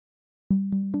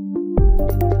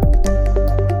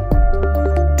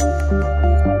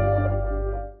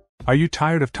Are you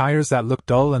tired of tires that look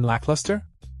dull and lackluster?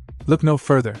 Look no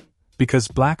further, because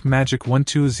Black Magic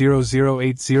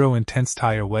 120080 Intense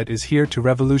Tire Wet is here to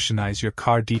revolutionize your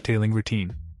car detailing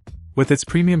routine. With its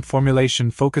premium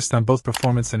formulation focused on both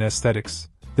performance and aesthetics,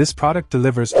 this product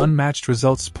delivers unmatched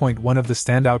results. One of the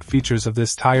standout features of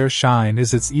this tire shine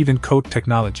is its even coat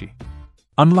technology.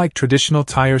 Unlike traditional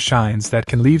tire shines that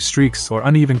can leave streaks or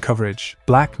uneven coverage,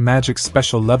 Black Magic's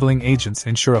special leveling agents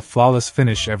ensure a flawless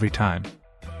finish every time.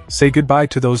 Say goodbye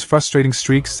to those frustrating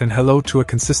streaks and hello to a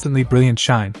consistently brilliant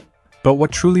shine. But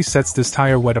what truly sets this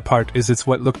tire wet apart is its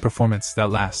wet look performance that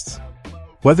lasts.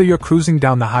 Whether you're cruising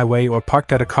down the highway or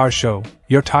parked at a car show,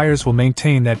 your tires will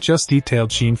maintain that just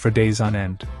detailed sheen for days on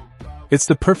end. It's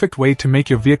the perfect way to make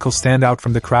your vehicle stand out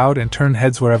from the crowd and turn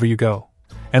heads wherever you go.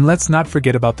 And let's not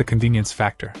forget about the convenience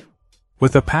factor.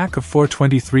 With a pack of 4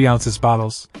 23-ounce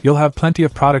bottles, you'll have plenty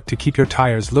of product to keep your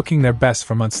tires looking their best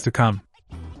for months to come.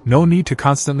 No need to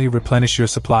constantly replenish your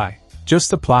supply.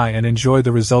 Just apply and enjoy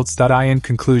the results. In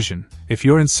conclusion, if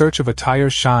you're in search of a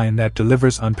tire shine that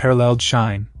delivers unparalleled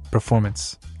shine,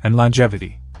 performance, and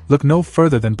longevity, look no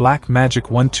further than Black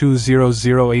Magic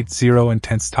 120080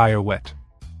 Intense Tire Wet.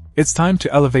 It's time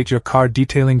to elevate your car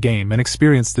detailing game and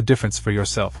experience the difference for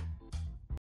yourself.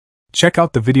 Check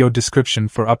out the video description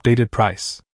for updated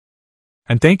price.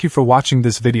 And thank you for watching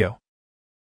this video.